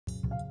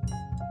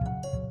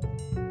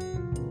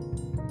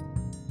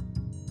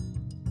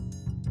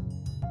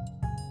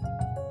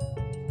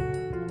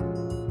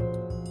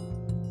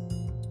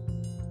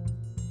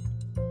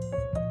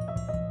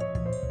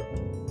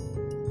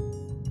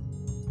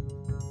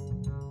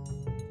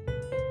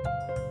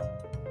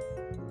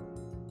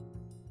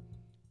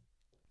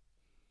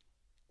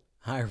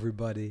Hi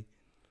everybody.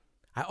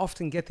 I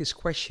often get this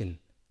question.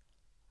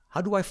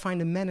 How do I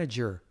find a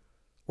manager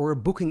or a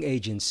booking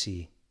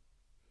agency?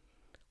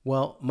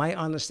 Well, my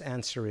honest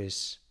answer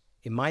is,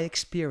 in my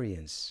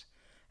experience,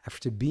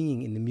 after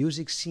being in the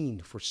music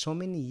scene for so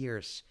many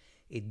years,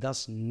 it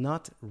does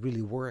not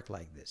really work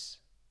like this.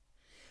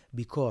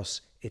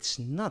 Because it's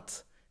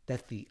not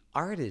that the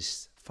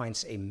artist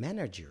finds a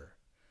manager,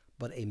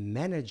 but a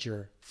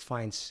manager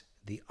finds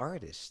the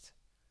artist.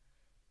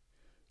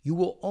 You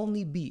will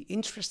only be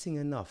interesting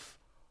enough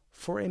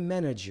for a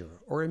manager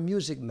or a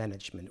music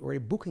management or a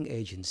booking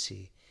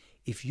agency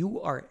if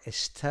you are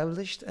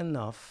established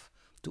enough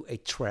to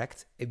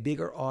attract a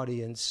bigger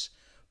audience,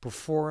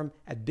 perform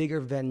at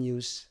bigger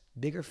venues,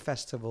 bigger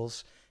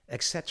festivals,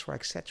 etc.,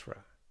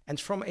 etc. And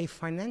from a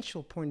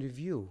financial point of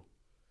view,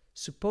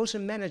 suppose a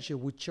manager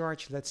would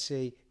charge, let's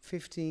say,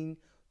 15,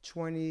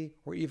 20,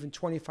 or even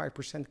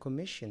 25%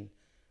 commission.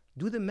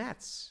 Do the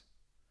maths.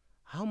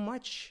 How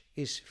much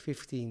is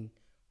 15,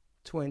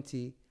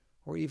 20,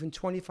 or even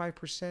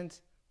 25%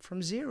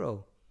 from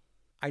zero?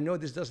 I know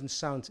this doesn't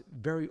sound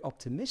very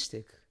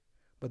optimistic,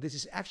 but this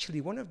is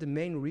actually one of the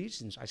main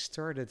reasons I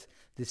started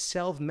the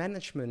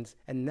self-management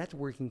and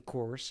networking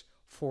course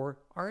for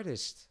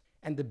artists.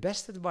 And the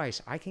best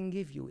advice I can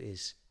give you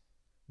is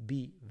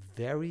be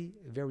very,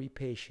 very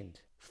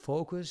patient.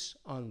 Focus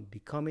on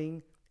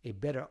becoming a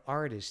better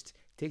artist.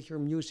 Take your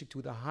music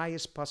to the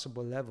highest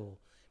possible level.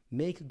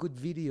 Make good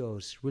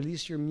videos.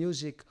 Release your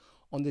music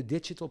on the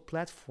digital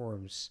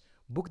platforms.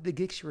 Book the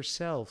gigs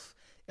yourself.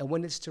 And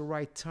when it's the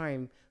right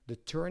time, the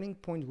turning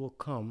point will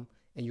come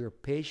and your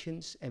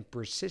patience and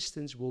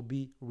persistence will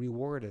be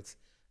rewarded.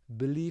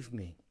 Believe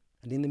me.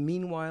 And in the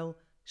meanwhile,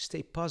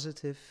 stay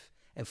positive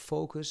and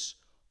focus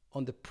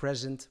on the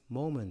present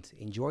moment.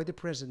 Enjoy the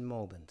present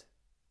moment.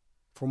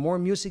 For more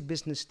music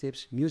business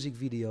tips, music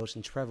videos,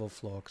 and travel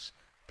vlogs,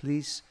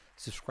 please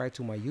subscribe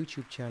to my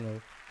YouTube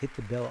channel, hit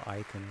the bell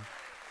icon.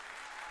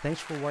 Thanks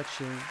for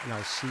watching, and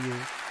I'll see you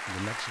in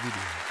the next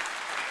video.